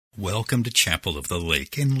Welcome to Chapel of the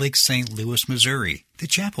Lake in Lake St. Louis, Missouri. The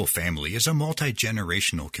Chapel family is a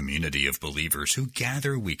multi-generational community of believers who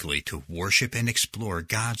gather weekly to worship and explore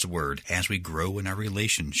God's Word as we grow in our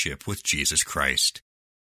relationship with Jesus Christ.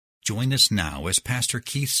 Join us now as Pastor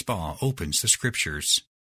Keith Spa opens the Scriptures.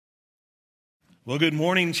 Well, good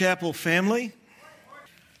morning, Chapel family.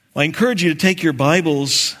 I encourage you to take your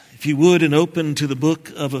Bibles, if you would, and open to the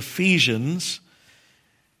book of Ephesians.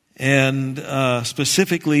 And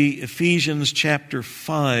specifically Ephesians chapter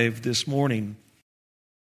 5 this morning.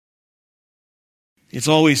 It's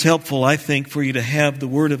always helpful, I think, for you to have the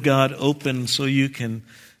Word of God open so you can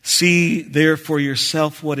see there for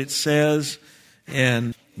yourself what it says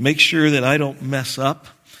and make sure that I don't mess up,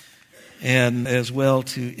 and as well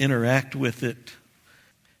to interact with it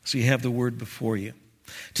so you have the Word before you.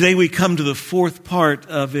 Today we come to the fourth part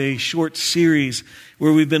of a short series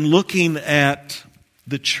where we've been looking at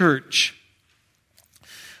the church,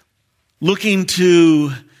 looking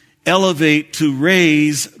to elevate, to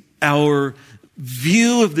raise our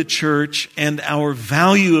view of the church and our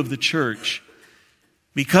value of the church.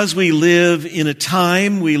 Because we live in a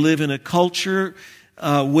time, we live in a culture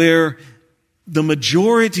where the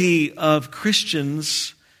majority of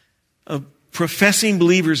Christians, of professing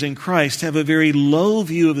believers in Christ, have a very low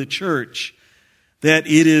view of the church, that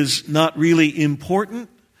it is not really important,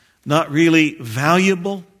 not really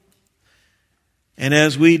valuable. And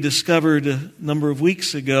as we discovered a number of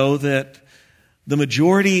weeks ago, that the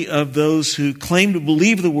majority of those who claim to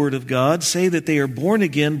believe the Word of God say that they are born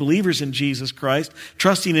again believers in Jesus Christ,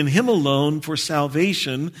 trusting in Him alone for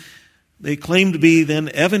salvation. They claim to be then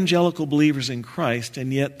evangelical believers in Christ,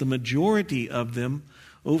 and yet the majority of them,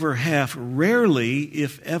 over half, rarely,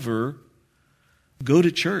 if ever, go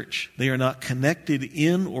to church. They are not connected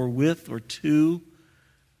in or with or to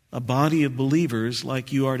a body of believers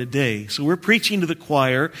like you are today. So we're preaching to the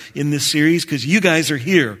choir in this series because you guys are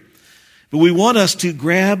here. But we want us to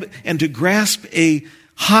grab and to grasp a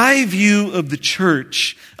high view of the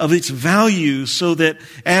church, of its value, so that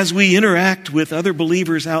as we interact with other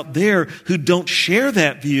believers out there who don't share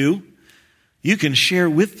that view, you can share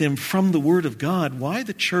with them from the Word of God why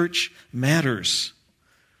the church matters.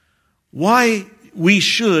 Why we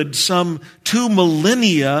should, some 2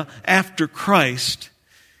 millennia after Christ,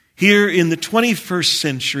 here in the 21st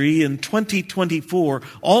century, in 2024,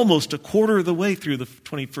 almost a quarter of the way through the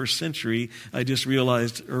 21st century, I just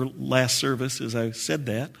realized last service as I said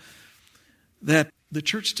that the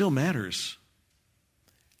church still matters.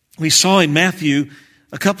 We saw in Matthew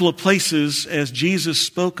a couple of places as Jesus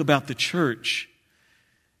spoke about the church.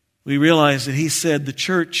 We realized that He said the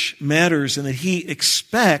church matters and that He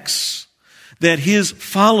expects that His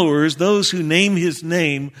followers, those who name His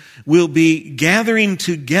name, will be gathering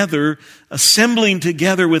together, assembling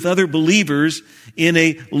together with other believers in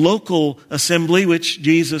a local assembly, which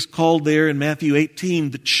Jesus called there in Matthew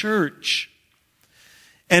 18, the church.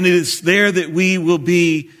 And it is there that we will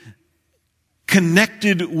be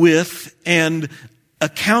connected with and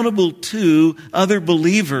accountable to other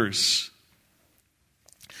believers.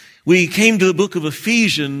 We came to the book of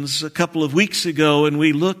Ephesians a couple of weeks ago, and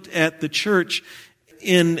we looked at the church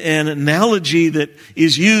in an analogy that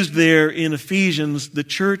is used there in Ephesians, the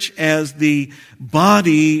church as the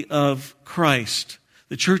body of Christ.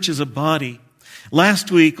 The church is a body.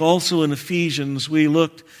 Last week, also in Ephesians, we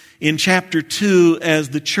looked in chapter 2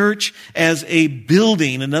 as the church as a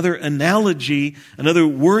building, another analogy, another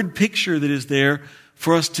word picture that is there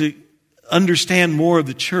for us to understand more of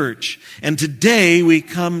the church. And today we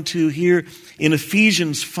come to here in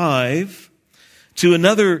Ephesians 5 to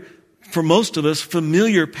another, for most of us,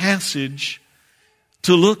 familiar passage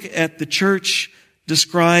to look at the church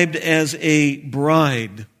described as a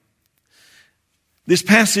bride. This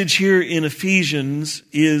passage here in Ephesians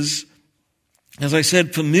is, as I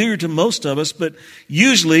said, familiar to most of us, but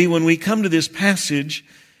usually when we come to this passage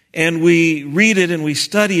and we read it and we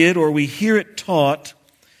study it or we hear it taught,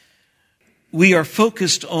 we are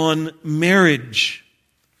focused on marriage,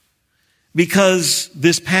 because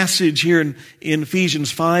this passage here in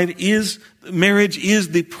Ephesians 5 is marriage is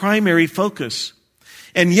the primary focus.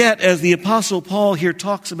 And yet, as the Apostle Paul here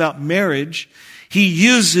talks about marriage, he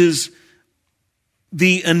uses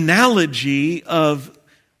the analogy of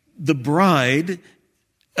the bride,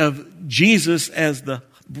 of Jesus as the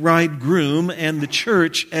bridegroom and the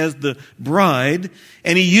church as the bride,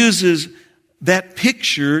 and he uses that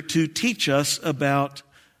picture to teach us about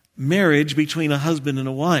marriage between a husband and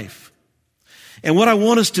a wife. And what I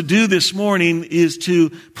want us to do this morning is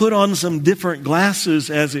to put on some different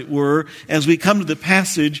glasses, as it were, as we come to the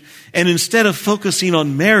passage, and instead of focusing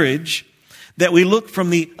on marriage, that we look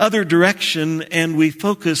from the other direction and we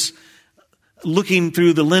focus, looking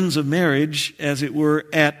through the lens of marriage, as it were,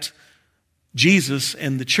 at Jesus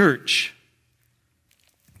and the church.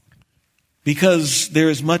 Because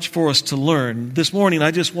there is much for us to learn. This morning,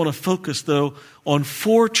 I just want to focus, though, on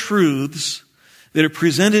 4 truths that are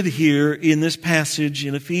presented here in this passage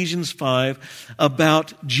in Ephesians 5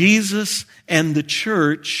 about Jesus and the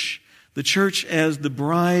church as the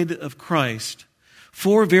bride of Christ.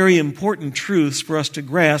 4 very important truths for us to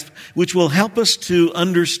grasp, which will help us to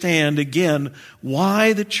understand, again,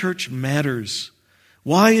 why the church matters,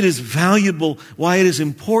 why it is valuable, why it is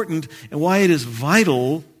important, and why it is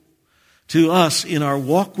vital to us in our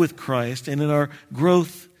walk with Christ and in our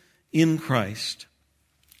growth in Christ.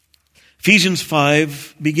 Ephesians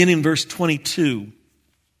 5, beginning verse 22.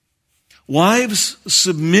 Wives,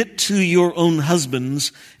 submit to your own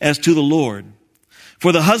husbands as to the Lord.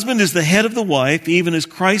 For the husband is the head of the wife, even as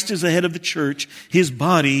Christ is the head of the church, his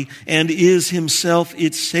body, and is himself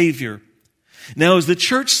its Savior. Now, as the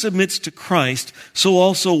church submits to Christ, so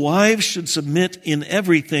also wives should submit in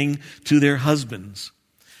everything to their husbands.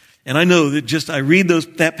 And I know that I read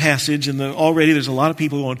that passage, and already there's a lot of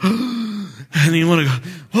people going, and you want to go,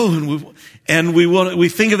 oh, and we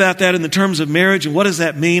think about that in the terms of marriage, and what does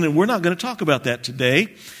that mean? And we're not going to talk about that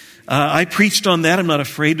today. I preached on that. I'm not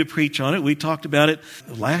afraid to preach on it. We talked about it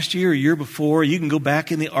last year, a year before. You can go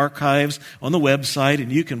back in the archives on the website, and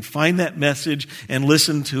you can find that message and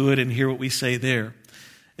listen to it and hear what we say there.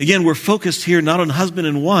 Again, we're focused here not on husband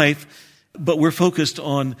and wife, but we're focused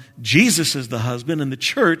on Jesus as the husband and the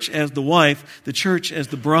church as the wife, the church as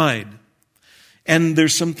the bride. And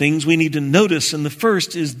there's some things we need to notice. And the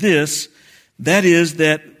first is this, that is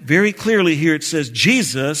that very clearly here it says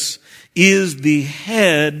Jesus is the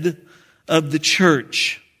head of the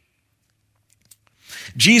church.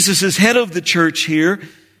 Jesus is head of the church here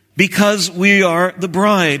because we are the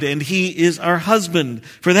bride and he is our husband.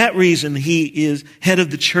 For that reason, he is head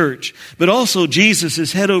of the church. But also Jesus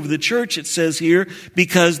is head over the church, it says here,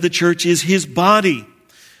 because the church is his body.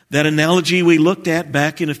 That analogy we looked at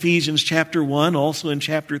back in Ephesians chapter 1, also in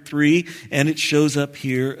chapter 3, and it shows up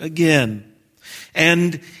here again.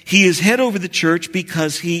 And he is head over the church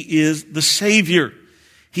because he is the Savior.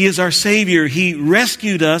 He is our Savior. He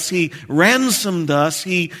rescued us. He ransomed us.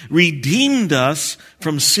 He redeemed us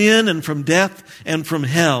from sin and from death and from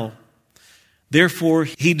hell. Therefore,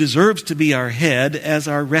 he deserves to be our head as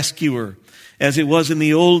our rescuer. As it was in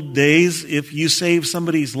the old days, if you saved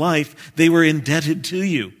somebody's life, they were indebted to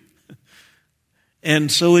you.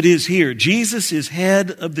 And so it is here. Jesus is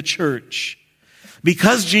head of the church.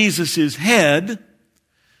 Because Jesus is head,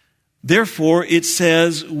 therefore it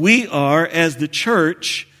says we are, as the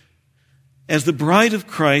church, as the bride of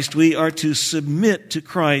Christ, we are to submit to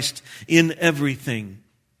Christ in everything.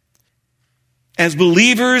 As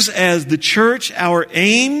believers, as the church, our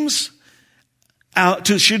aims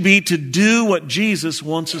should be to do what Jesus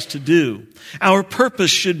wants us to do. Our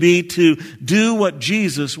purpose should be to do what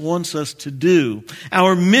Jesus wants us to do.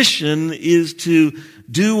 Our mission is to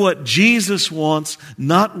do what Jesus wants,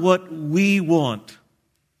 not what we want.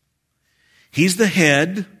 He's the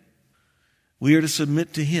head. We are to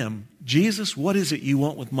submit to him. Jesus, what is it you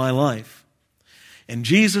want with my life? And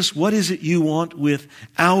Jesus, what is it you want with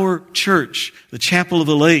our church, the Chapel of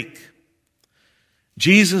the Lake?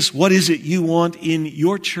 Jesus, what is it you want in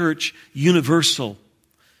your church universal?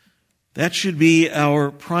 That should be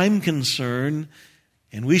our prime concern,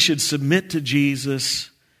 and we should submit to Jesus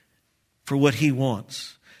for what he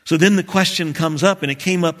wants. So then the question comes up, and it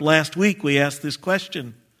came up last week. We asked this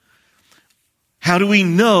question. How do we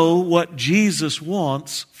know what Jesus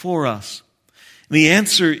wants for us? And the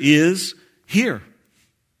answer is here.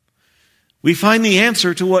 We find the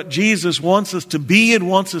answer to what Jesus wants us to be and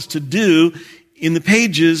wants us to do in the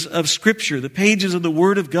pages of Scripture, the pages of the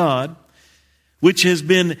Word of God, which has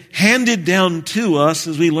been handed down to us,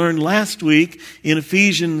 as we learned last week in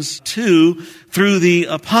Ephesians 2, through the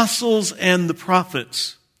apostles and the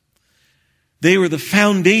prophets. They were the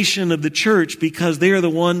foundation of the church because they are the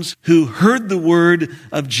ones who heard the word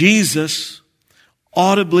of Jesus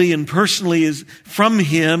audibly and personally from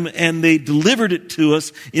him, and they delivered it to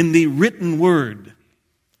us in the written word.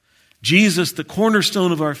 Jesus, the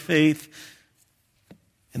cornerstone of our faith,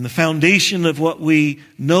 and the foundation of what we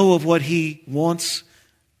know of what he wants,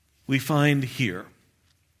 we find here.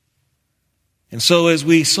 And so as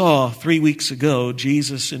we saw 3 weeks ago,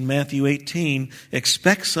 Jesus in Matthew 18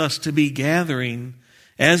 expects us to be gathering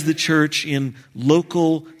as the church in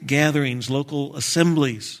local gatherings, local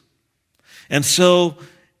assemblies. And so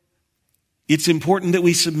it's important that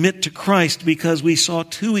we submit to Christ because we saw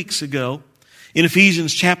 2 weeks ago In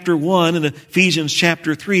Ephesians chapter 1 and Ephesians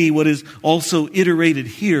chapter 3, what is also reiterated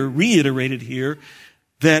here,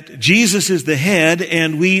 that Jesus is the head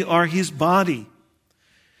and we are his body.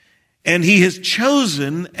 And he has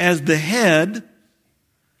chosen as the head,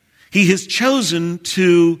 he has chosen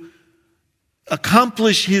to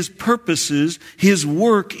accomplish his purposes, his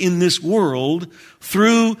work in this world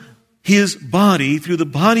through his body, through the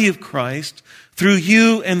body of Christ, through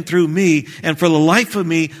you and through me. And for the life of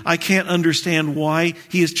me, I can't understand why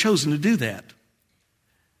he has chosen to do that.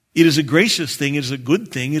 It is a gracious thing. It is a good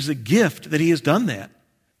thing. It is a gift that he has done that.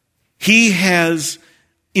 He has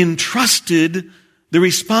entrusted the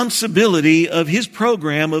responsibility of his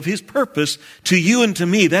program, of his purpose to you and to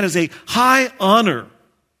me. That is a high honor.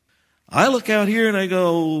 I look out here and I go,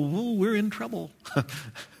 oh, we're in trouble.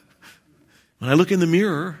 When I look in the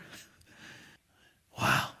mirror,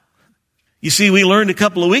 wow. You see, we learned a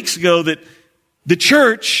couple of weeks ago that the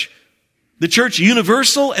church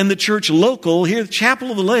universal and the church local, here at the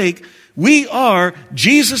Chapel of the Lake, we are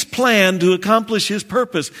Jesus' plan to accomplish his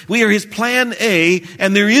purpose. We are his plan A,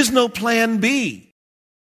 and there is no plan B.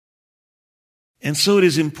 And so it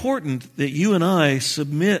is important that you and I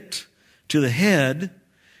submit to the head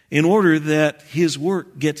in order that his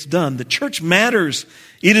work gets done. The church matters.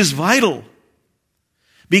 It is vital.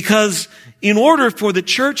 Because in order for the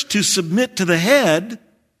church to submit to the head,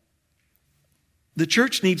 the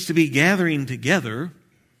church needs to be gathering together,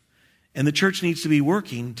 and the church needs to be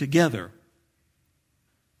working together.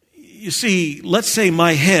 You see, let's say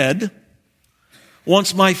my head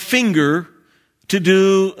wants my finger to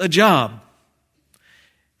do a job.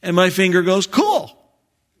 And my finger goes, cool.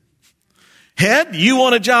 Head, you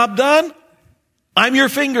want a job done? I'm your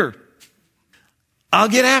finger. I'll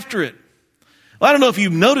get after it. Well, I don't know if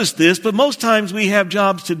you've noticed this, but most times we have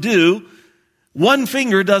jobs to do. One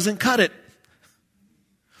finger doesn't cut it.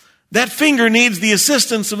 That finger needs the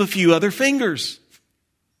assistance of a few other fingers.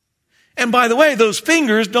 And by the way, those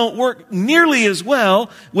fingers don't work nearly as well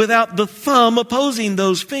without the thumb opposing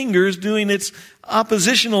those fingers, doing its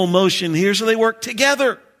oppositional motion here, so they work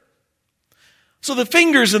together. So the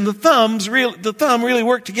fingers and the thumb really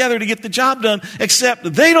work together to get the job done,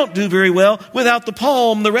 except they don't do very well without the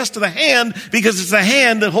palm, the rest of the hand, because it's the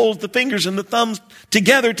hand that holds the fingers and the thumbs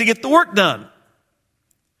together to get the work done.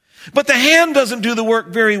 But the hand doesn't do the work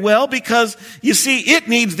very well because, you see, it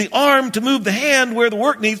needs the arm to move the hand where the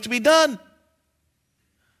work needs to be done.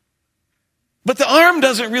 But the arm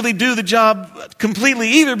doesn't really do the job completely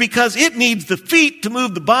either because it needs the feet to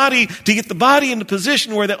move the body, to get the body into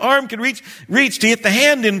position where the arm can reach to get the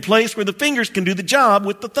hand in place where the fingers can do the job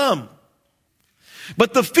with the thumb.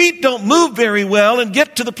 But the feet don't move very well and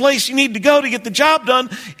get to the place you need to go to get the job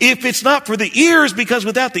done if it's not for the ears, because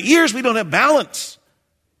without the ears we don't have balance.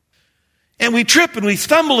 And we trip and we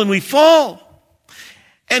stumble and we fall.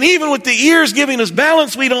 And even with the ears giving us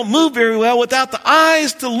balance, we don't move very well without the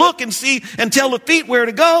eyes to look and see and tell the feet where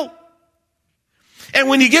to go. And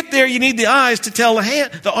when you get there, you need the eyes to tell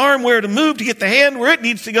the arm where to move, to get the hand where it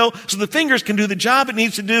needs to go, so the fingers can do the job it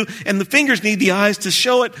needs to do, and the fingers need the eyes to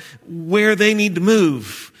show it where they need to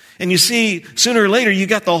move. And you see, sooner or later, you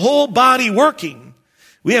got the whole body working.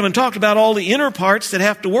 We haven't talked about all the inner parts that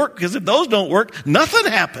have to work, because if those don't work, nothing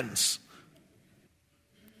happens.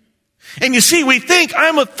 And you see, we think,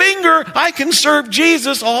 I'm a finger, I can serve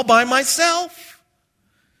Jesus all by myself.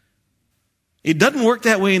 It doesn't work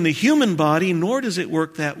that way in the human body, nor does it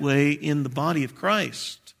work that way in the body of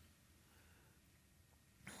Christ.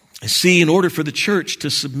 See, in order for the church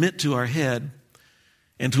to submit to our head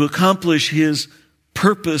and to accomplish his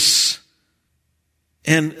purpose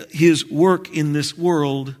and his work in this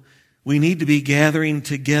world, we need to be gathering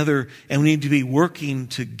together, and we need to be working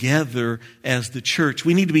together as the church.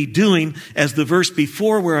 We need to be doing, as the verse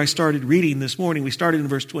before where I started reading this morning, we started in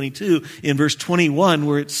verse 22, in verse 21,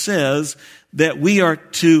 where it says that we are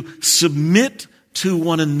to submit to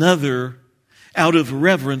one another out of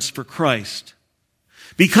reverence for Christ.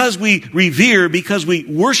 Because we revere, because we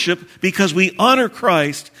worship, because we honor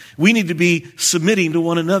Christ, we need to be submitting to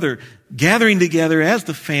one another, gathering together as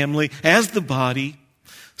the family, as the body,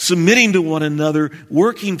 submitting to one another,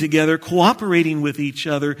 working together, cooperating with each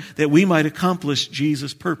other, that we might accomplish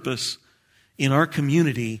Jesus' purpose in our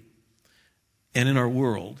community and in our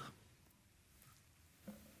world.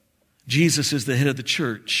 Jesus is the head of the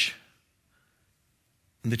church,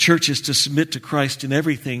 and the church is to submit to Christ in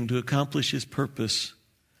everything to accomplish his purpose.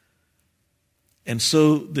 And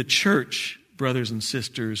so the church, brothers and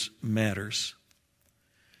sisters, matters.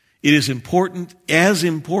 It is important, as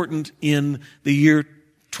important in the year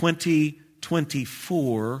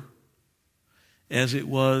 2024 as it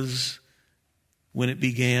was when it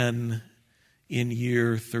began in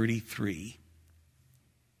year 33.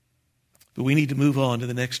 But we need to move on to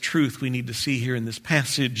the next truth we need to see here in this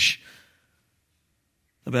passage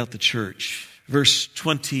about the church. Verse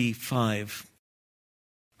 25.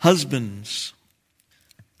 Husbands,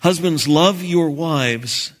 love your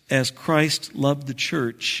wives as Christ loved the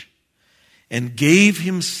church and gave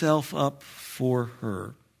himself up for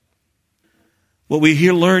her. What we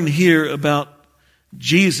learn here about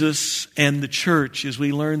Jesus and the church is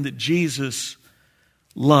we learn that Jesus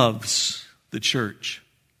loves the church.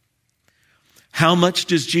 How much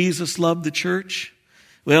does Jesus love the church?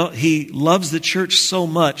 Well, he loves the church so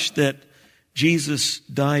much that Jesus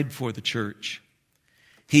died for the church.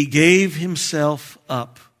 He gave himself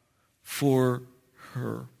up for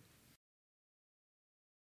her.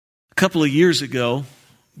 A couple of years ago,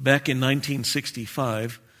 back in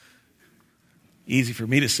 1965, easy for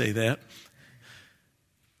me to say that,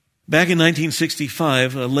 back in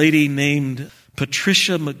 1965, a lady named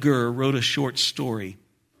Patricia McGurr wrote a short story.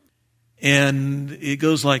 And it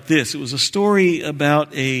goes like this. It was a story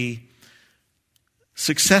about a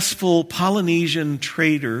successful Polynesian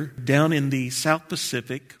trader down in the South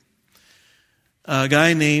Pacific. A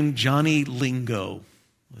guy named Johnny Lingo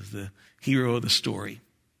was the hero of the story.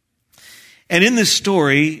 And in this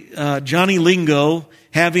story, Johnny Lingo,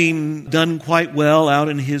 having done quite well out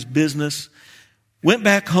in his business, went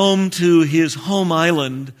back home to his home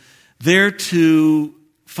island there to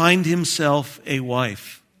find himself a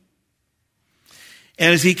wife.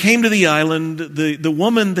 And as he came to the island, the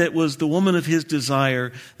woman that was the woman of his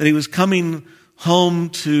desire, that he was coming home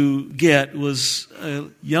to get, was a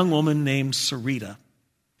young woman named Sarita.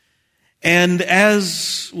 And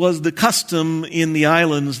as was the custom in the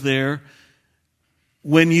islands there,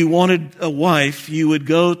 when you wanted a wife, you would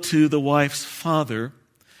go to the wife's father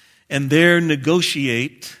and there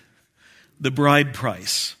negotiate the bride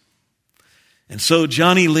price. And so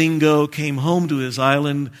Johnny Lingo came home to his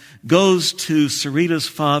island, goes to Sarita's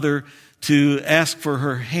father to ask for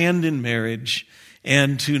her hand in marriage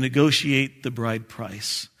and to negotiate the bride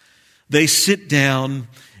price. They sit down,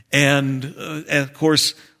 and of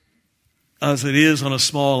course, as it is on a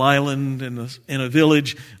small island in a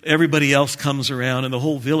village, everybody else comes around, and the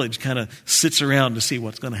whole village kind of sits around to see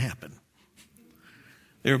what's going to happen.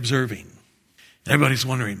 They're observing. Everybody's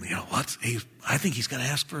wondering, I think he's going to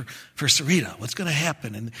ask for Sarita. What's going to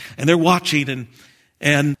happen? And they're watching,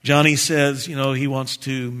 and Johnny says, he wants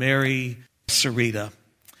to marry Sarita.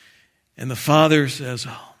 And the father says,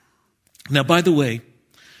 Now, by the way,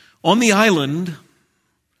 on the island,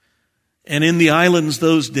 and in the islands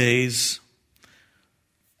those days,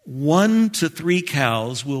 1 to 3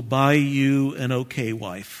 cows will buy you an okay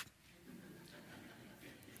wife.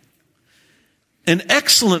 An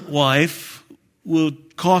excellent wife will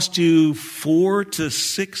cost you 4 to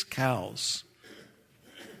 6 cows.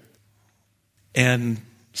 And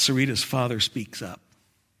Sarita's father speaks up.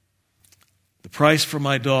 The price for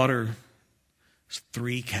my daughter is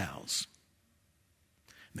 3 cows.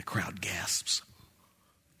 And the crowd gasps.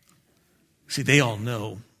 See, they all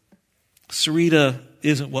know Sarita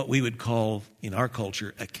isn't what we would call in our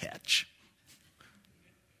culture a catch.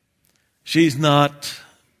 She's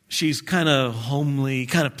kind of homely,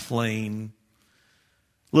 kind of plain.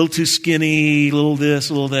 A little too skinny, a little this,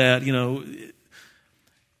 a little that,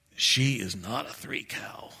 She is not a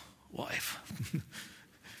 3-cow wife.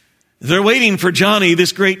 They're waiting for Johnny,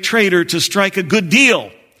 this great trader, to strike a good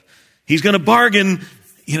deal. He's going to bargain.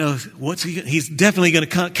 He's definitely going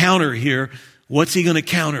to counter here. What's he going to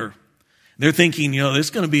counter? They're thinking, this is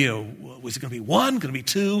going to be was it going to be 1? Going to be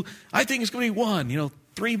 2? I think it's going to be 1.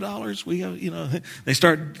 $3. They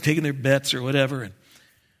start taking their bets or whatever. And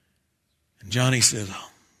Johnny says,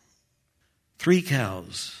 3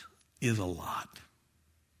 cows is a lot.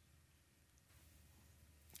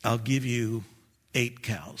 I'll give you 8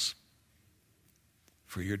 cows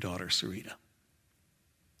for your daughter, Sarita.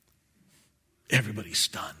 Everybody's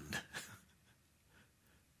stunned.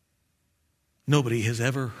 Nobody has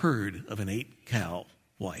ever heard of an 8-cow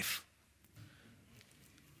wife.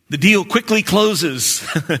 The deal quickly closes.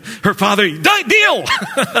 Her father, deal!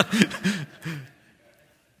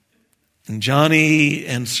 And Johnny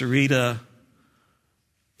and Sarita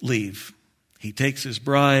leave. He takes his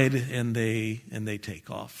bride and they take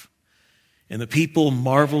off. And the people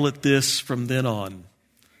marvel at this from then on,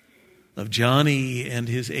 of Johnny and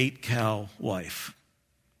his 8-cow wife.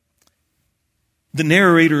 The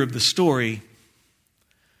narrator of the story,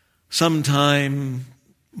 sometime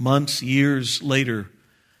months, years later,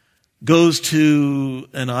 goes to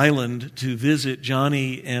an island to visit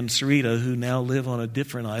Johnny and Sarita, who now live on a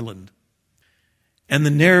different island. And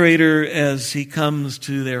the narrator, as he comes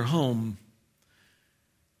to their home,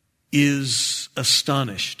 is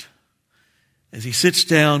astonished as he sits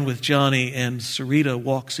down with Johnny and Sarita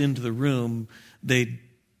walks into the room. They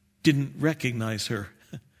didn't recognize her.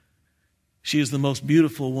 She is the most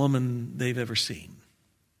beautiful woman they've ever seen.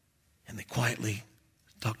 And they quietly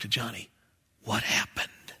talk to Johnny. What happened?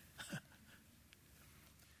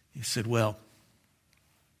 He said, well,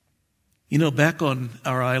 back on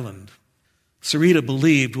our island, Sarita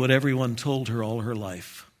believed what everyone told her all her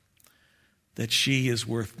life, that she is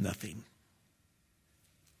worth nothing.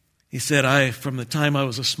 He said, from the time I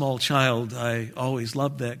was a small child, I always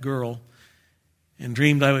loved that girl and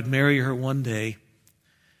dreamed I would marry her one day.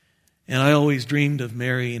 And I always dreamed of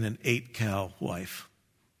marrying an 8-cow wife.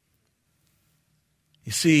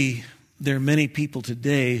 You see, there are many people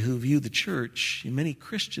today who view the church, and many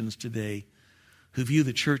Christians today, who view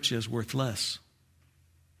the church as worth less.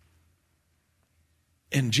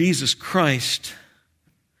 And Jesus Christ,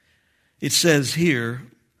 it says here,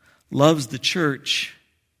 loves the church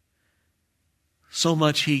so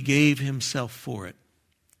much he gave himself for it.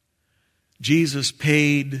 Jesus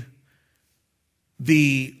paid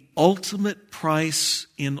the ultimate price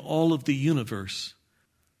in all of the universe,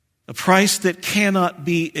 a price that cannot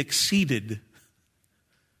be exceeded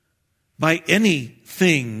by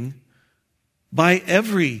anything, by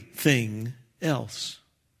everything else.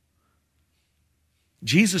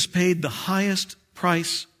 Jesus paid the highest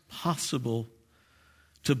price possible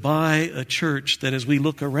to buy a church that as we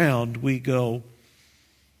look around, we go,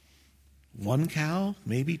 1 cow,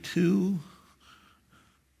 maybe 2,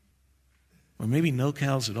 or maybe no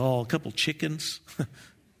cows at all, a couple chickens.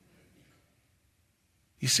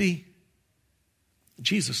 You see,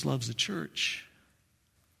 Jesus loves the church.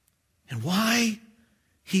 And why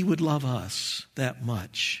he would love us that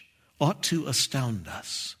much ought to astound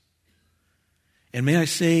us. And may I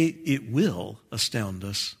say, it will astound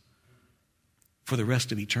us for the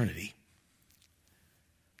rest of eternity.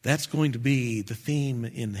 That's going to be the theme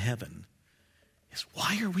in heaven, is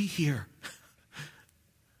why are we here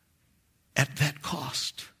at that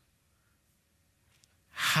cost?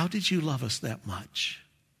 How did you love us that much?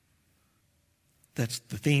 That's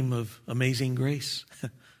the theme of Amazing Grace.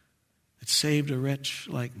 It saved a wretch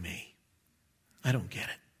like me. I don't get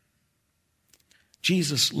it.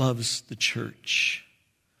 Jesus loves the church.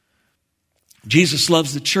 Jesus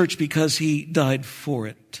loves the church because he died for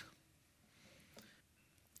it.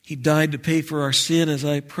 He died to pay for our sin, as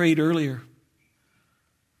I prayed earlier,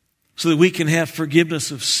 so that we can have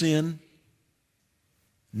forgiveness of sin,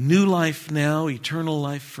 new life now, eternal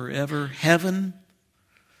life forever, heaven.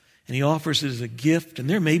 And he offers it as a gift. And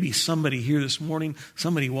there may be somebody here this morning,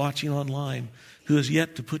 somebody watching online, who has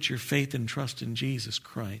yet to put your faith and trust in Jesus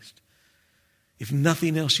Christ. If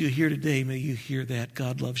nothing else you hear today, may you hear that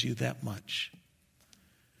God loves you that much.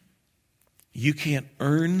 You can't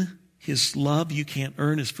earn his love. You can't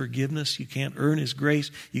earn his forgiveness. You can't earn his grace.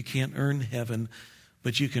 You can't earn heaven.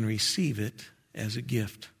 But you can receive it as a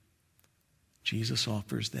gift. Jesus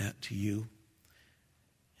offers that to you.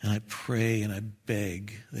 And I pray and I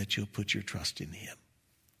beg that you'll put your trust in him.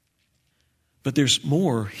 But there's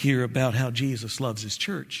more here about how Jesus loves his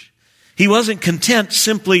church. He wasn't content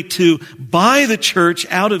simply to buy the church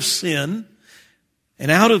out of sin and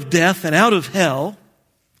out of death and out of hell.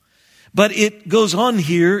 But it goes on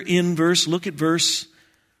here in look at verse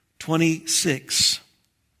 26.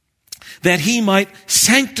 That he might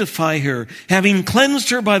sanctify her, having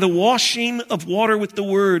cleansed her by the washing of water with the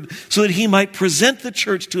word, so that he might present the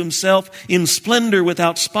church to himself in splendor,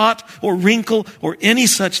 without spot or wrinkle or any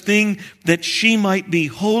such thing, that she might be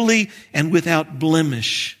holy and without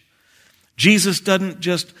blemish. Jesus doesn't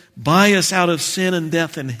just buy us out of sin and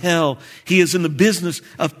death and hell. He is in the business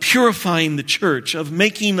of purifying the church, of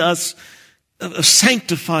making us, of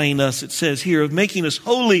sanctifying us, it says here, of making us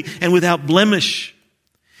holy and without blemish.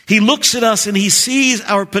 He looks at us and he sees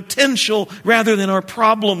our potential rather than our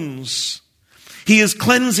problems. He is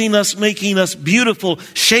cleansing us, making us beautiful,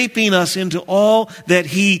 shaping us into all that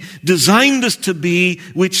he designed us to be,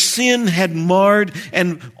 which sin had marred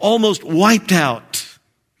and almost wiped out.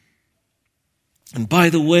 And by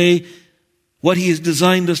the way, what he has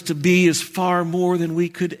designed us to be is far more than we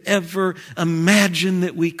could ever imagine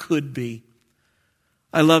that we could be.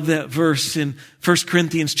 I love that verse in 1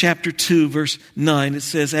 Corinthians chapter 2, verse 9. It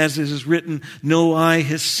says, as it is written, no eye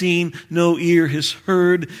has seen, no ear has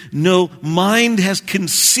heard, no mind has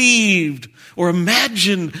conceived or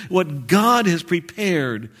imagined what God has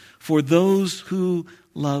prepared for those who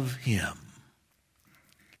love him.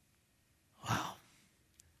 Wow.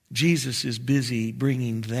 Jesus is busy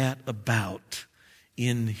bringing that about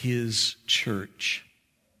in his church.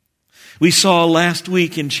 We saw last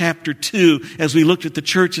week in chapter 2, as we looked at the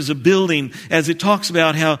church as a building, as it talks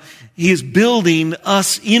about how he is building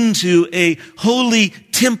us into a holy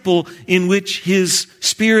temple in which his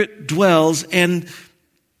Spirit dwells. And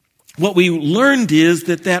what we learned is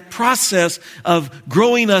that process of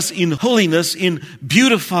growing us in holiness, in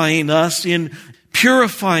beautifying us, in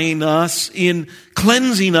purifying us, in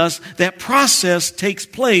cleansing us, that process takes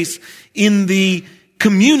place in the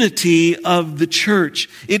community of the church.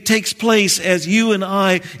 It takes place as you and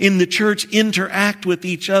I in the church interact with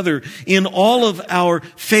each other in all of our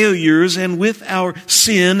failures and with our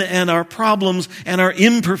sin and our problems and our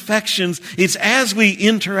imperfections. It's as we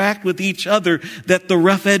interact with each other that the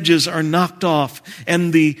rough edges are knocked off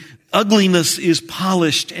and the ugliness is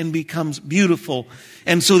polished and becomes beautiful.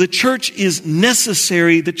 And so the church is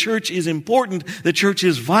necessary, the church is important, the church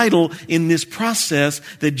is vital in this process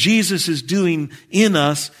that Jesus is doing in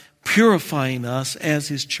us, purifying us as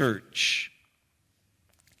his church.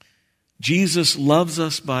 Jesus loves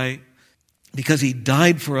us because he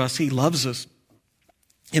died for us. He loves us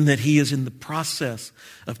in that he is in the process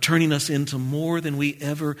of turning us into more than we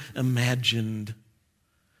ever imagined,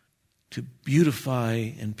 to beautify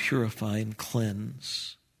and purify and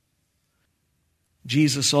cleanse.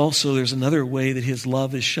 Jesus also, there's another way that his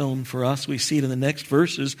love is shown for us. We see it in the next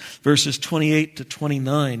verses 28 to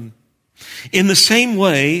 29. In the same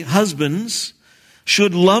way, husbands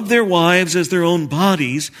should love their wives as their own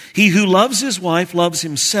bodies. He who loves his wife loves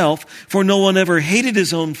himself, for no one ever hated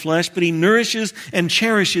his own flesh, but he nourishes and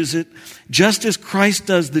cherishes it, just as Christ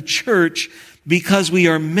does the church, because we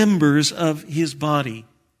are members of his body.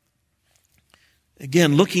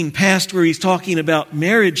 Again, looking past where he's talking about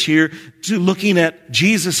marriage here to looking at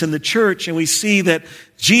Jesus and the church, and we see that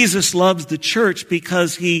Jesus loves the church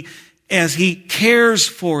because as he cares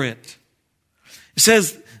for it. It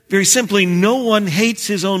says very simply, no one hates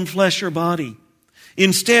his own flesh or body.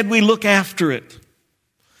 Instead, we look after it.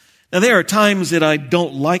 Now, there are times that I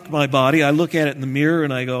don't like my body. I look at it in the mirror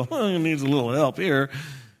and I go, it needs a little help here.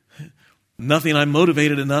 Nothing I'm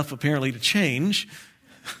motivated enough apparently to change.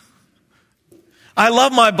 I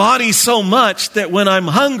love my body so much that when I'm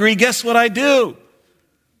hungry, guess what I do?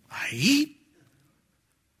 I eat.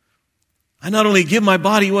 I not only give my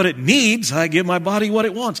body what it needs, I give my body what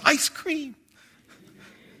it wants. Ice cream,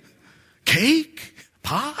 cake,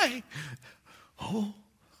 pie. Oh.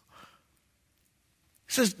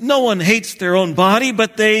 It says no one hates their own body,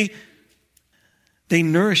 but they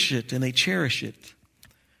nourish it and they cherish it.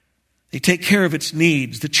 They take care of its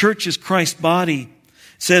needs. The church is Christ's body.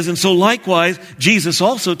 Says, and so likewise, Jesus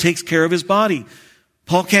also takes care of his body.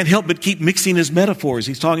 Paul can't help but keep mixing his metaphors.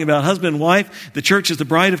 He's talking about husband and wife. The church is the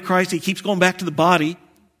bride of Christ. He keeps going back to the body.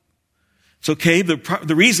 It's okay.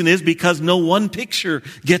 The reason is because no one picture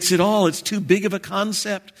gets it all. It's too big of a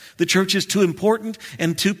concept. The church is too important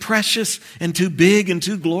and too precious and too big and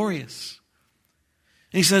too glorious.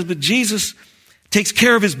 And he says, but Jesus takes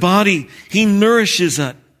care of his body. He nourishes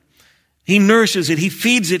it. He nourishes it. He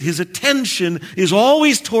feeds it. His attention is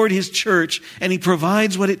always toward his church, and he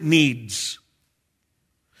provides what it needs.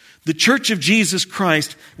 The church of Jesus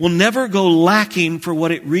Christ will never go lacking for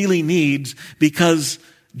what it really needs because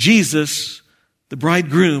Jesus, the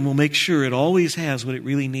bridegroom, will make sure it always has what it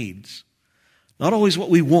really needs. Not always what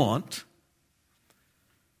we want,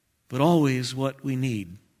 but always what we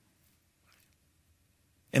need.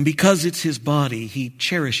 And because it's his body, he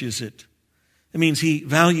cherishes it. It means he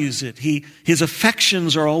values it. His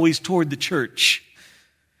affections are always toward the church.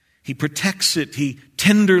 He protects it. He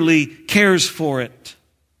tenderly cares for it.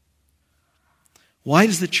 Why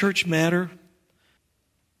does the church matter?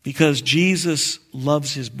 Because Jesus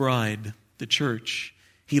loves his bride, the church.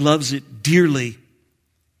 He loves it dearly.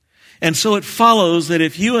 And so it follows that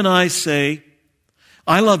if you and I say,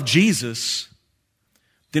 I love Jesus,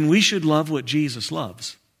 then we should love what Jesus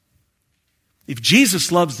loves. If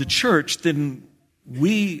Jesus loves the church, then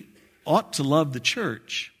we ought to love the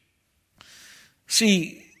church.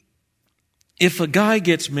 See, if a guy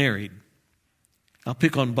gets married, I'll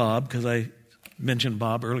pick on Bob because I mentioned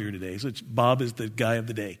Bob earlier today, so Bob is the guy of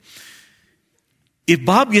the day. If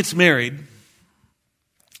Bob gets married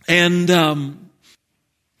and, a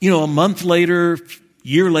month later,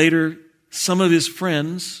 year later, some of his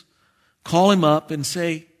friends call him up and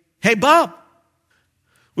say, hey, Bob,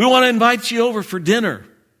 we want to invite you over for dinner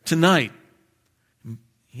tonight.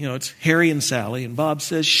 It's Harry and Sally, and Bob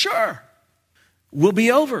says, sure, we'll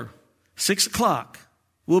be over. 6:00.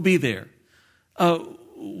 We'll be there.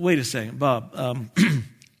 Wait a second, Bob.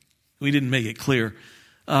 We didn't make it clear.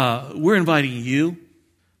 We're inviting you,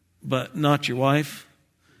 but not your wife.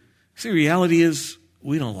 See, the reality is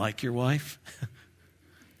we don't like your wife.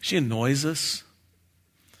 She annoys us.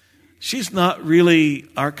 She's not really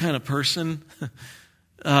our kind of person.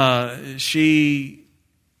 She's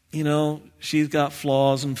got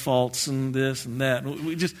flaws and faults and this and that.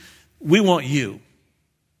 We want you.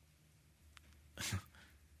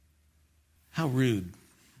 How rude.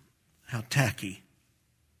 How tacky.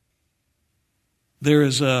 There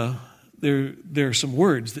are some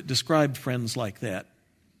words that describe friends like that.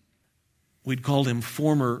 We'd call them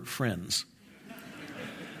former friends.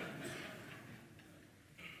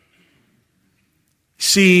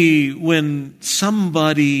 See, when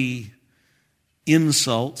somebody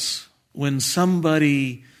insults, when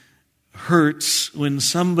somebody hurts, when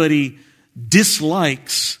somebody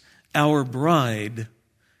dislikes our bride,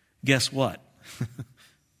 guess what?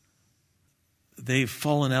 They've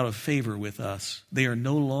fallen out of favor with us. They are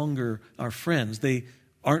no longer our friends. They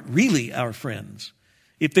aren't really our friends.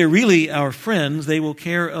 If they're really our friends, they will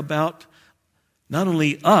care about not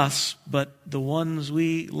only us, but the ones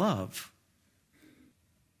we love.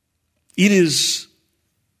 It is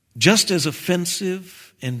just as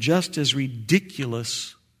offensive and just as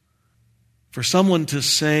ridiculous for someone to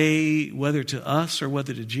say, whether to us or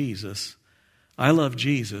whether to Jesus, I love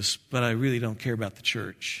Jesus, but I really don't care about the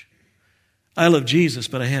church. I love Jesus,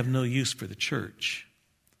 but I have no use for the church.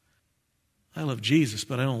 I love Jesus,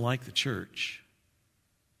 but I don't like the church.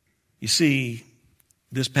 You see,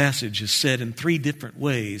 this passage is said in 3 different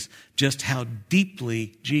ways just how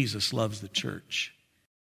deeply Jesus loves the church.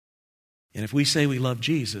 And if we say we love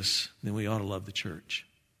Jesus, then we ought to love the church.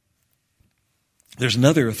 There's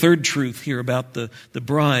a third truth here about the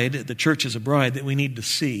bride, the church as a bride, that we need to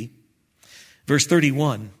see. Verse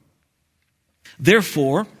 31.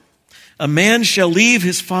 Therefore, a man shall leave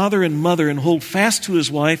his father and mother and hold fast to his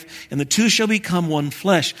wife, and the two shall become one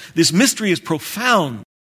flesh. This mystery is profound,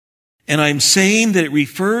 and I'm saying that it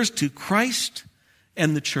refers to Christ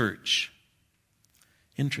and the church.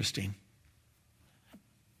 Interesting.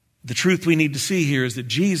 The truth we need to see here is that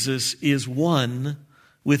Jesus is one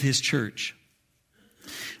with his church.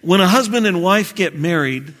 When a husband and wife get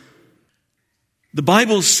married, the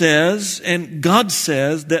Bible says, and God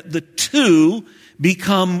says, that the two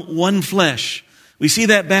become one flesh. We see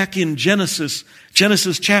that back in Genesis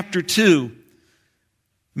chapter 2.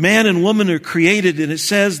 Man and woman are created, and it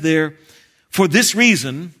says there, for this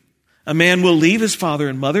reason, a man will leave his father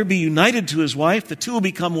and mother, be united to his wife, the two will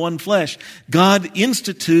become one flesh. God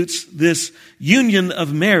institutes this union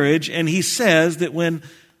of marriage, and he says that when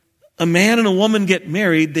a man and a woman get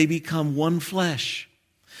married, they become one flesh.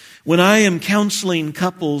 When I am counseling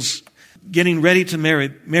couples, getting ready to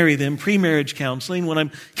marry them, pre-marriage counseling, when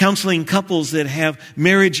I'm counseling couples that have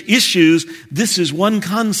marriage issues, this is one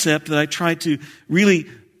concept that I try to really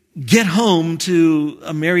get home to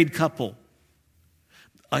a married couple.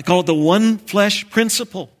 I call it the one flesh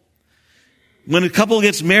principle. When a couple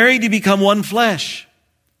gets married, you become one flesh.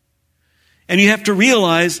 And you have to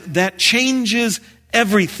realize that changes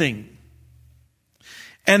everything.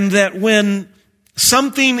 And that when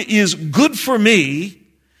something is good for me,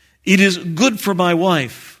 it is good for my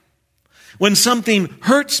wife. When something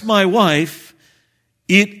hurts my wife,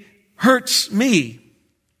 it hurts me.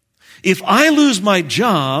 If I lose my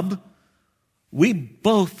job, we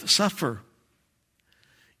both suffer.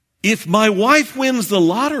 If my wife wins the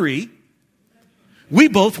lottery, we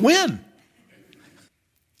both win.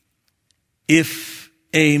 If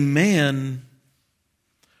a man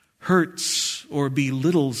hurts or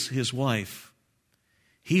belittles his wife,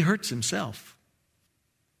 he hurts himself.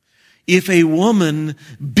 If a woman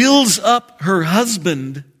builds up her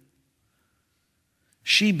husband,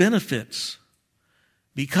 she benefits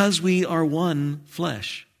because we are one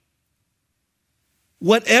flesh.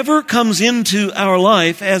 Whatever comes into our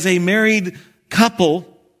life as a married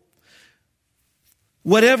couple,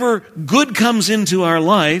 whatever good comes into our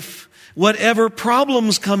life, whatever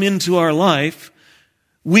problems come into our life,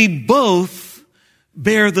 we both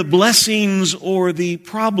bear the blessings or the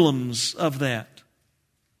problems of that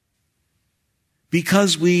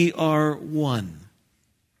because we are one.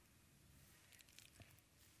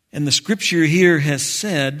 And the scripture here has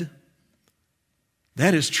said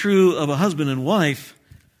that is true of a husband and wife,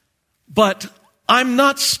 but I'm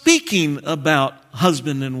not speaking about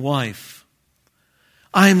husband and wife.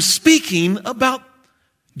 I'm speaking about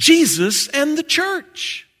Jesus and the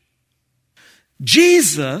church.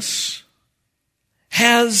 Jesus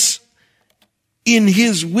has, in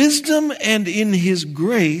his wisdom and in his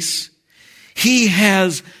grace, he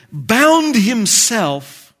has bound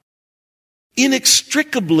himself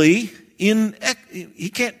inextricably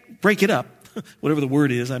he can't break it up. Whatever the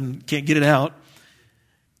word is, I can't get it out.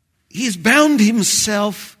 He's bound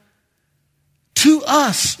himself to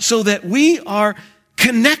us so that we are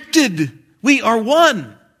connected. We are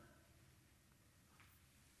one.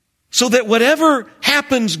 So that whatever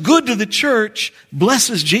happens good to the church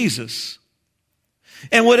blesses Jesus.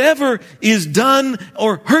 And whatever is done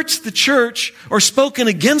or hurts the church or spoken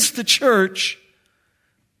against the church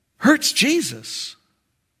hurts Jesus.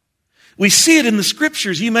 We see it in the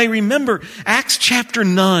scriptures. You may remember Acts chapter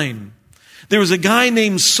 9. There was a guy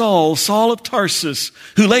named Saul of Tarsus,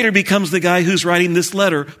 who later becomes the guy who's writing this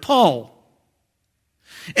letter, Paul.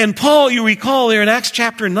 And Paul, you recall there in Acts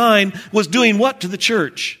chapter 9, was doing what to the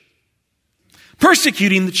church?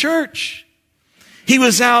 Persecuting the church. He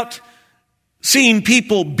was out seeing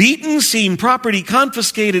people beaten, seeing property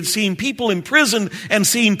confiscated, seeing people imprisoned, and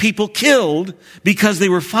seeing people killed because they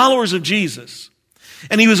were followers of Jesus.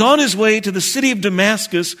 And he was on his way to the city of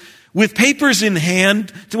Damascus with papers in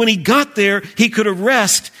hand. To when he got there, he could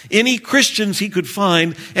arrest any Christians he could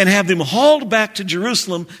find and have them hauled back to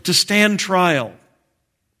Jerusalem to stand trial.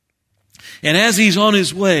 And as he's on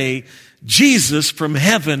his way, Jesus from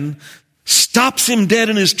heaven stops him dead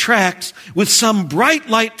in his tracks with some bright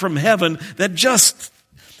light from heaven that just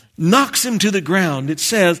knocks him to the ground. It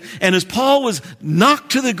says, and as Paul was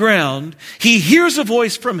knocked to the ground, he hears a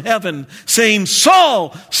voice from heaven saying,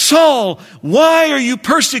 Saul, Saul, why are you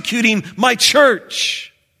persecuting my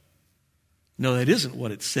church? No, that isn't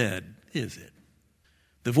what it said, is it?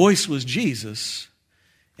 The voice was Jesus,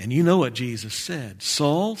 and you know what Jesus said.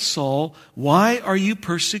 Saul, Saul, why are you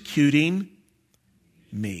persecuting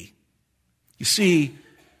me? You see,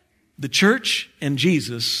 the church and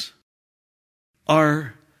Jesus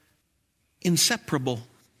are inseparable.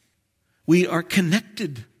 We are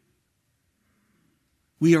connected.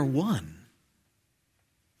 We are one.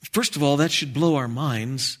 First of all, that should blow our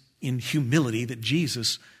minds in humility that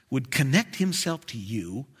Jesus would connect himself to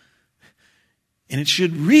you. And it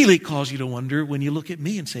should really cause you to wonder when you look at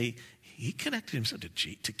me and say, he connected himself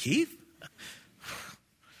to Keith?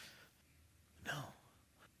 No.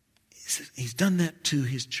 He's done that to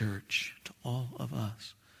his church, to all of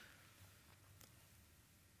us.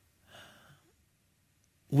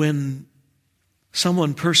 When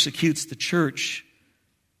someone persecutes the church,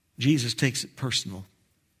 Jesus takes it personal.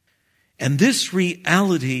 And this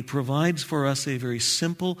reality provides for us a very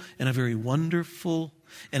simple and a very wonderful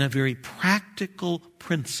and a very practical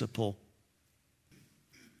principle.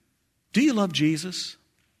 Do you love Jesus?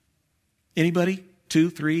 Anybody? 2,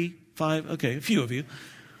 3, 5? Okay, a few of you.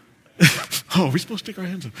 Oh, we're supposed to stick our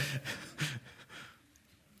hands up.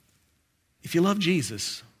 If you love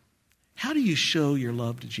Jesus, how do you show your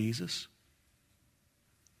love to Jesus?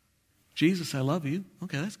 Jesus, I love you.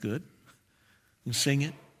 Okay, that's good. And sing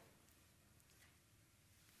it.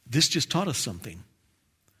 This just taught us something.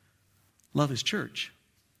 Love his church.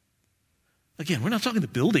 Again, we're not talking the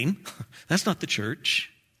building. That's not the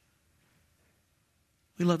church.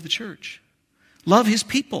 We love the church. Love his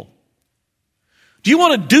people. Do you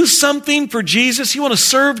want to do something for Jesus? You want to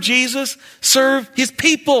serve Jesus? Serve his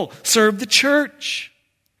people. Serve the church.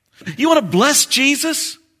 You want to bless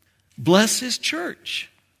Jesus? Bless his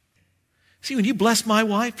church. See, when you bless my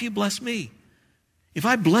wife, you bless me. If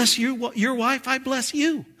I bless your wife, I bless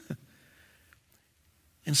you.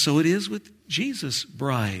 And so it is with Jesus'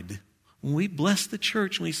 bride. When we bless the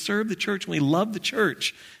church, when we serve the church, when we love the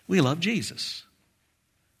church, we love Jesus.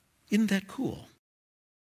 Isn't that cool?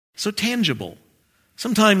 So tangible.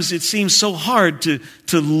 Sometimes it seems so hard to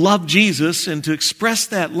love Jesus and to express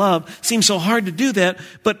that love. It seems so hard to do that,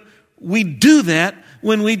 but we do that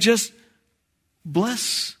when we just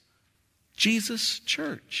bless Jesus'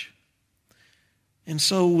 church. And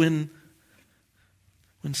so when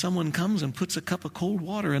someone comes and puts a cup of cold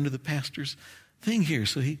water under the pastor's thing here,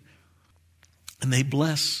 and they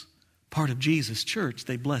bless part of Jesus' church,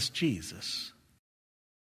 they bless Jesus.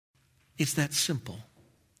 It's that simple.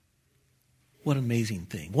 What an amazing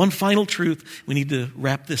thing. One final truth, we need to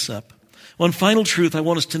wrap this up. One final truth I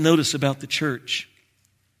want us to notice about the church.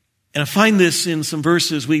 And I find this in some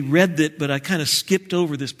verses. We read it, but I kind of skipped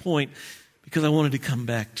over this point because I wanted to come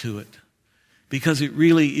back to it. Because it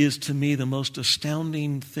really is, to me, the most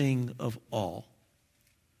astounding thing of all.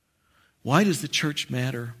 Why does the church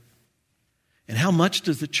matter? And how much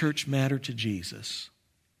does the church matter to Jesus?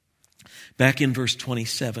 Back in verse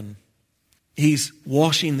 27, he's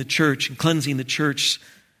washing the church and cleansing the church.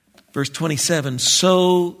 Verse 27,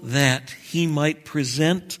 so that he might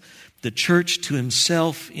present the church to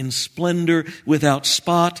himself in splendor, without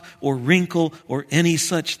spot or wrinkle or any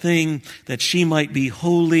such thing, that she might be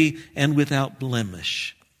holy and without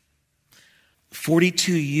blemish.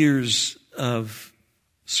 42 years of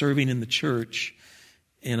serving in the church,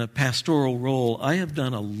 in a pastoral role, I have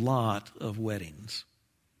done a lot of weddings.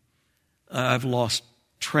 I've lost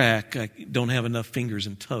track. I don't have enough fingers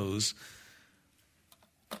and toes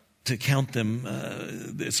to count them.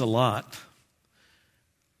 It's a lot.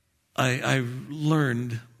 I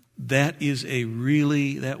learned that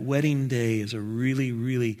wedding day is a really,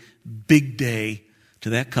 really big day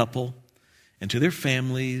to that couple and to their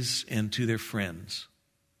families and to their friends.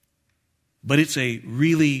 But it's a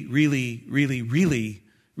really, really, really, really,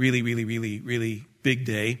 really, really, really, really big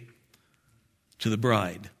day to the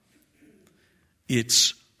bride.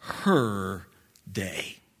 It's her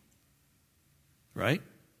day. Right?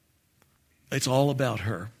 It's all about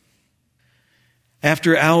her.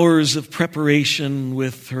 After hours of preparation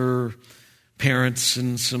with her parents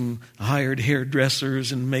and some hired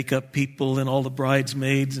hairdressers and makeup people and all the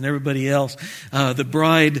bridesmaids and everybody else, the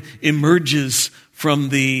bride emerges from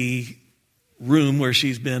the room where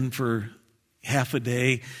she's been for half a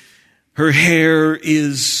day. Her hair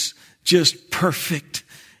is just perfect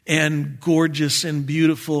and gorgeous and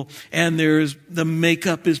beautiful, and the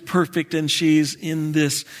makeup is perfect, and she's in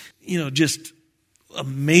this, just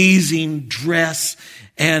amazing dress.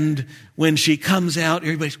 And when she comes out,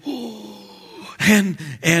 everybody's, oh,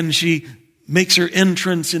 and she makes her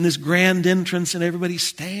entrance in this grand entrance, and everybody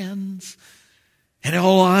stands. And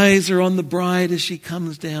all eyes are on the bride as she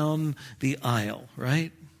comes down the aisle,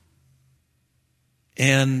 right?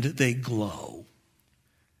 And they glow.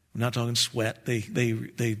 I'm not talking sweat.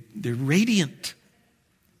 They're radiant.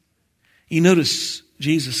 You notice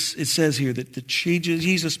it says here that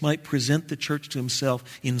Jesus might present the church to himself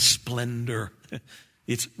in splendor.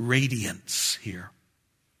 It's radiance here.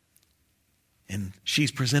 And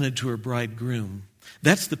she's presented to her bridegroom.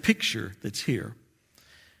 That's the picture that's here.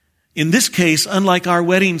 In this case, unlike our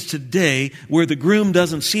weddings today, where the groom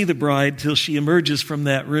doesn't see the bride till she emerges from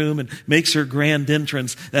that room and makes her grand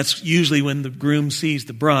entrance, that's usually when the groom sees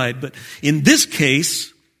the bride. But in this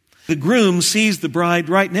case, the groom sees the bride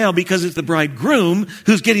right now because it's the bridegroom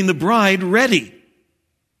who's getting the bride ready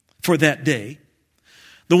for that day.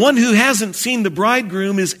 The one who hasn't seen the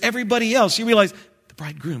bridegroom is everybody else. You realize,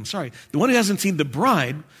 the one who hasn't seen the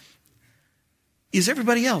bride is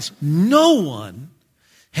everybody else. No one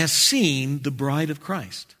has seen the bride of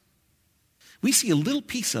Christ. We see a little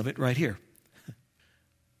piece of it right here.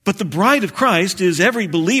 But the bride of Christ is every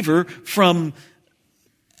believer from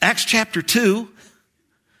Acts chapter 2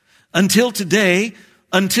 until today,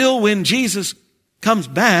 until when Jesus comes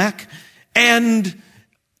back, and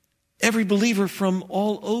every believer from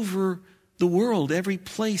all over the world, every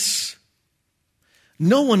place.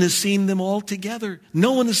 No one has seen them all together.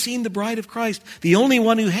 No one has seen the bride of Christ. The only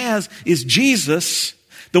one who has is Jesus,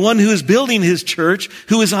 the one who is building his church,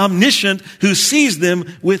 who is omniscient, who sees them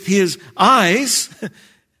with his eyes.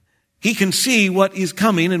 He can see what is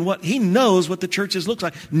coming and he knows what the churches look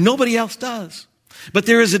like. Nobody else does. But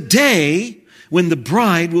there is a day when the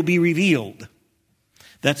bride will be revealed.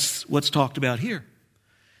 That's what's talked about here.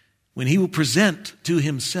 When he will present to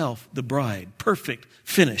himself the bride, perfect,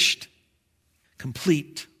 finished,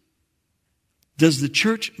 complete. Does the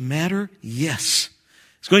church matter? Yes.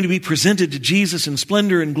 It's going to be presented to Jesus in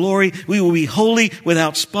splendor and glory. We will be holy,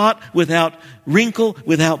 without spot, without wrinkle,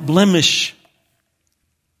 without blemish.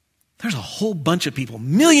 There's a whole bunch of people,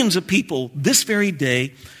 millions of people this very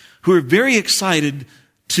day who are very excited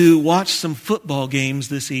to watch some football games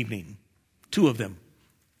this evening. 2 of them.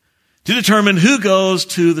 To determine who goes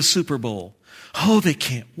to the Super Bowl. Oh, they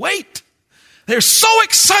can't wait. They're so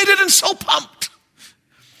excited and so pumped.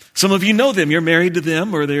 Some of you know them. You're married to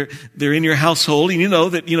them, or they're in your household, and you know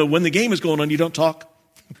that, when the game is going on, you don't talk.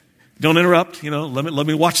 Don't interrupt, let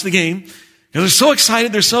me watch the game. They're so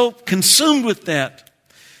excited. They're so consumed with that.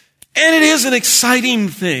 And it is an exciting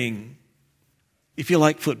thing if you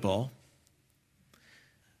like football.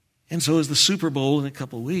 And so is the Super Bowl in a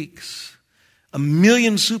couple of weeks. 1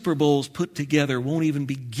 million Super Bowls put together won't even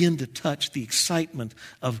begin to touch the excitement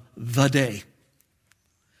of the day.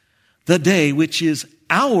 The day which is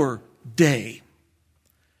our day.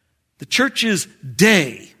 The church's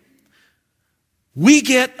day. We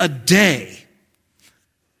get a day.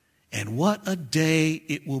 And what a day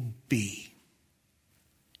it will be.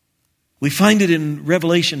 We find it in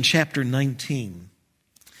Revelation chapter 19.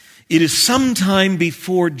 It is sometime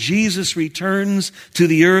before Jesus returns to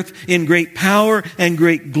the earth in great power and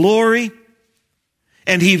great glory,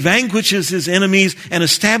 and he vanquishes his enemies and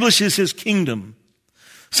establishes his kingdom.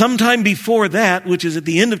 Sometime before that, which is at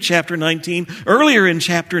the end of chapter 19, earlier in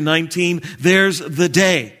chapter 19, there's the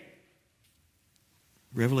day.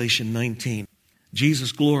 Revelation 19.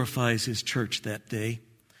 Jesus glorifies his church that day.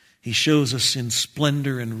 He shows us in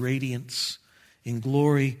splendor and radiance in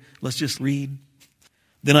glory. Let's just read.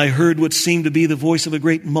 Then I heard what seemed to be the voice of a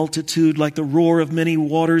great multitude, like the roar of many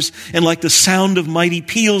waters, and like the sound of mighty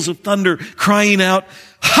peals of thunder, crying out,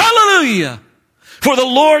 Hallelujah! For the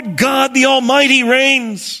Lord God, the Almighty,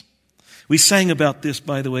 reigns. We sang about this,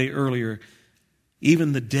 by the way, earlier.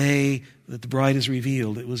 Even the day that the bride is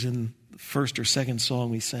revealed. It was in the first or second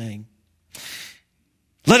song we sang.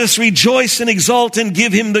 Let us rejoice and exult and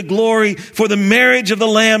give him the glory, for the marriage of the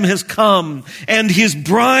Lamb has come, and his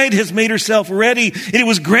bride has made herself ready, and it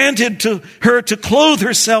was granted to her to clothe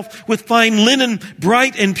herself with fine linen,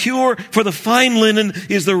 bright and pure, for the fine linen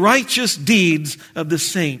is the righteous deeds of the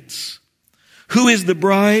saints. Who is the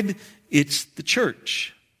bride? It's the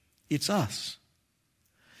church. It's us.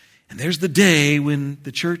 And there's the day when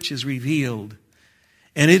the church is revealed,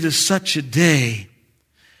 and it is such a day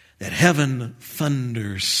that heaven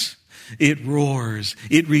thunders, it roars,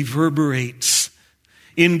 it reverberates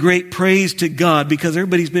in great praise to God, because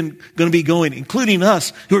everybody's going to be going, including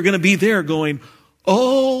us who are going to be there going,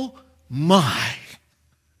 oh my.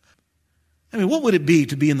 I mean, what would it be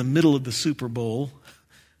to be in the middle of the Super Bowl?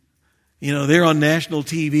 You know, they're on national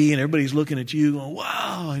TV and everybody's looking at you going,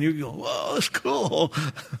 wow, and you're going, whoa, that's cool.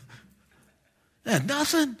 That's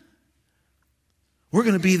nothing. We're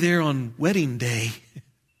going to be there on wedding day.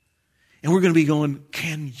 And we're going to be going,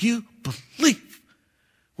 can you believe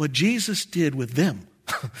what Jesus did with them?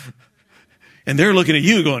 And they're looking at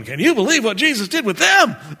you going, can you believe what Jesus did with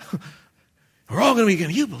them? We're all going to be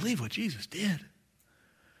going, can you believe what Jesus did?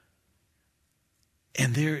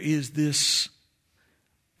 And there is this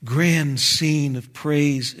grand scene of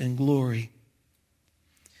praise and glory.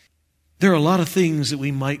 There are a lot of things that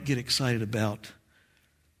we might get excited about.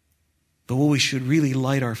 But what we should really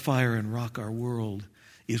light our fire and rock our world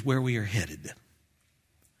is where we are headed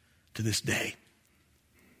to this day.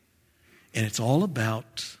 And it's all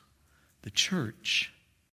about the church.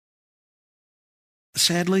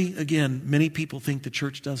 Sadly, again, many people think the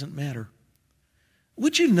church doesn't matter.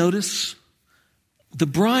 Would you notice the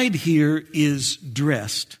bride here is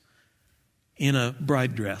dressed in a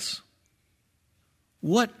bride dress?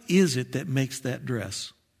 What is it that makes that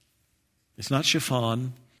dress? It's not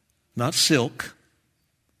chiffon, not silk.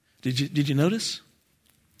 Did you notice?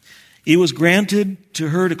 It was granted to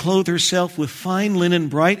her to clothe herself with fine linen,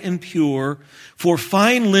 bright and pure, for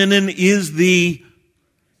fine linen is the...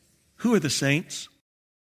 Who are the saints?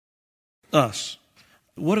 Us.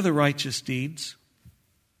 What are the righteous deeds?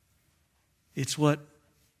 It's what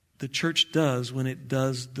the church does when it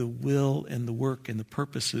does the will and the work and the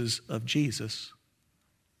purposes of Jesus.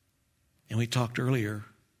 And we talked earlier,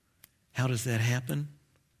 how does that happen?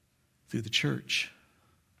 Through the church.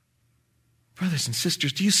 Brothers and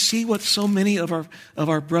sisters, do you see what so many of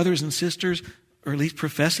our brothers and sisters, or at least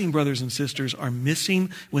professing brothers and sisters, are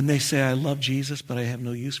missing when they say, I love Jesus, but I have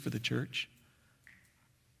no use for the church?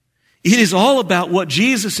 It is all about what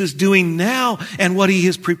Jesus is doing now and what he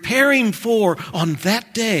is preparing for on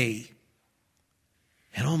that day.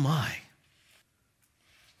 And oh my,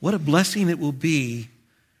 what a blessing it will be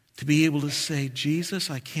to be able to say,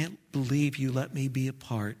 Jesus, I can't believe you let me be a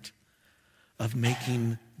part of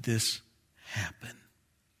making this happen.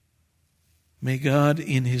 May God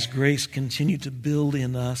in his grace continue to build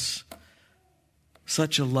in us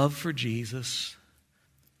such a love for Jesus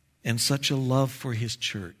and such a love for his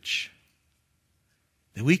church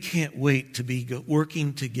that we can't wait to be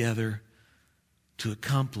working together to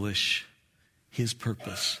accomplish his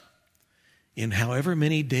purpose in however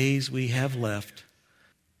many days we have left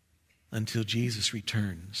until Jesus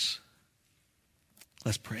returns.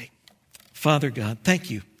 Let's pray. Father God,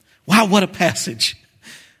 thank you. Wow, what a passage.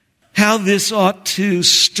 How this ought to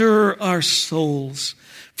stir our souls.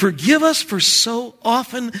 Forgive us for so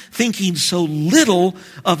often thinking so little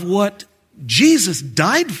of what Jesus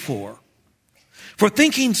died for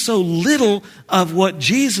thinking so little of what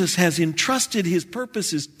Jesus has entrusted his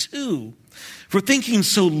purposes to, for thinking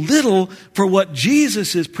so little for what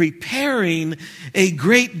Jesus is preparing a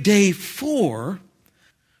great day for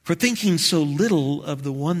thinking so little of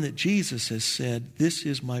the one that Jesus has said, this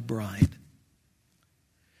is my bride.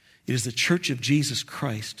 It is the church of Jesus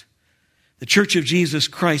Christ. The church of Jesus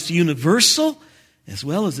Christ universal, as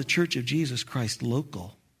well as the church of Jesus Christ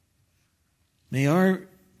local. May our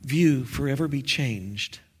view forever be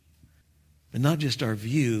changed. But not just our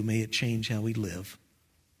view, may it change how we live.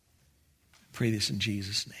 I pray this in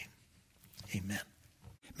Jesus' name. Amen.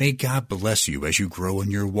 May God bless you as you grow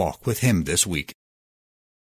in your walk with him this week.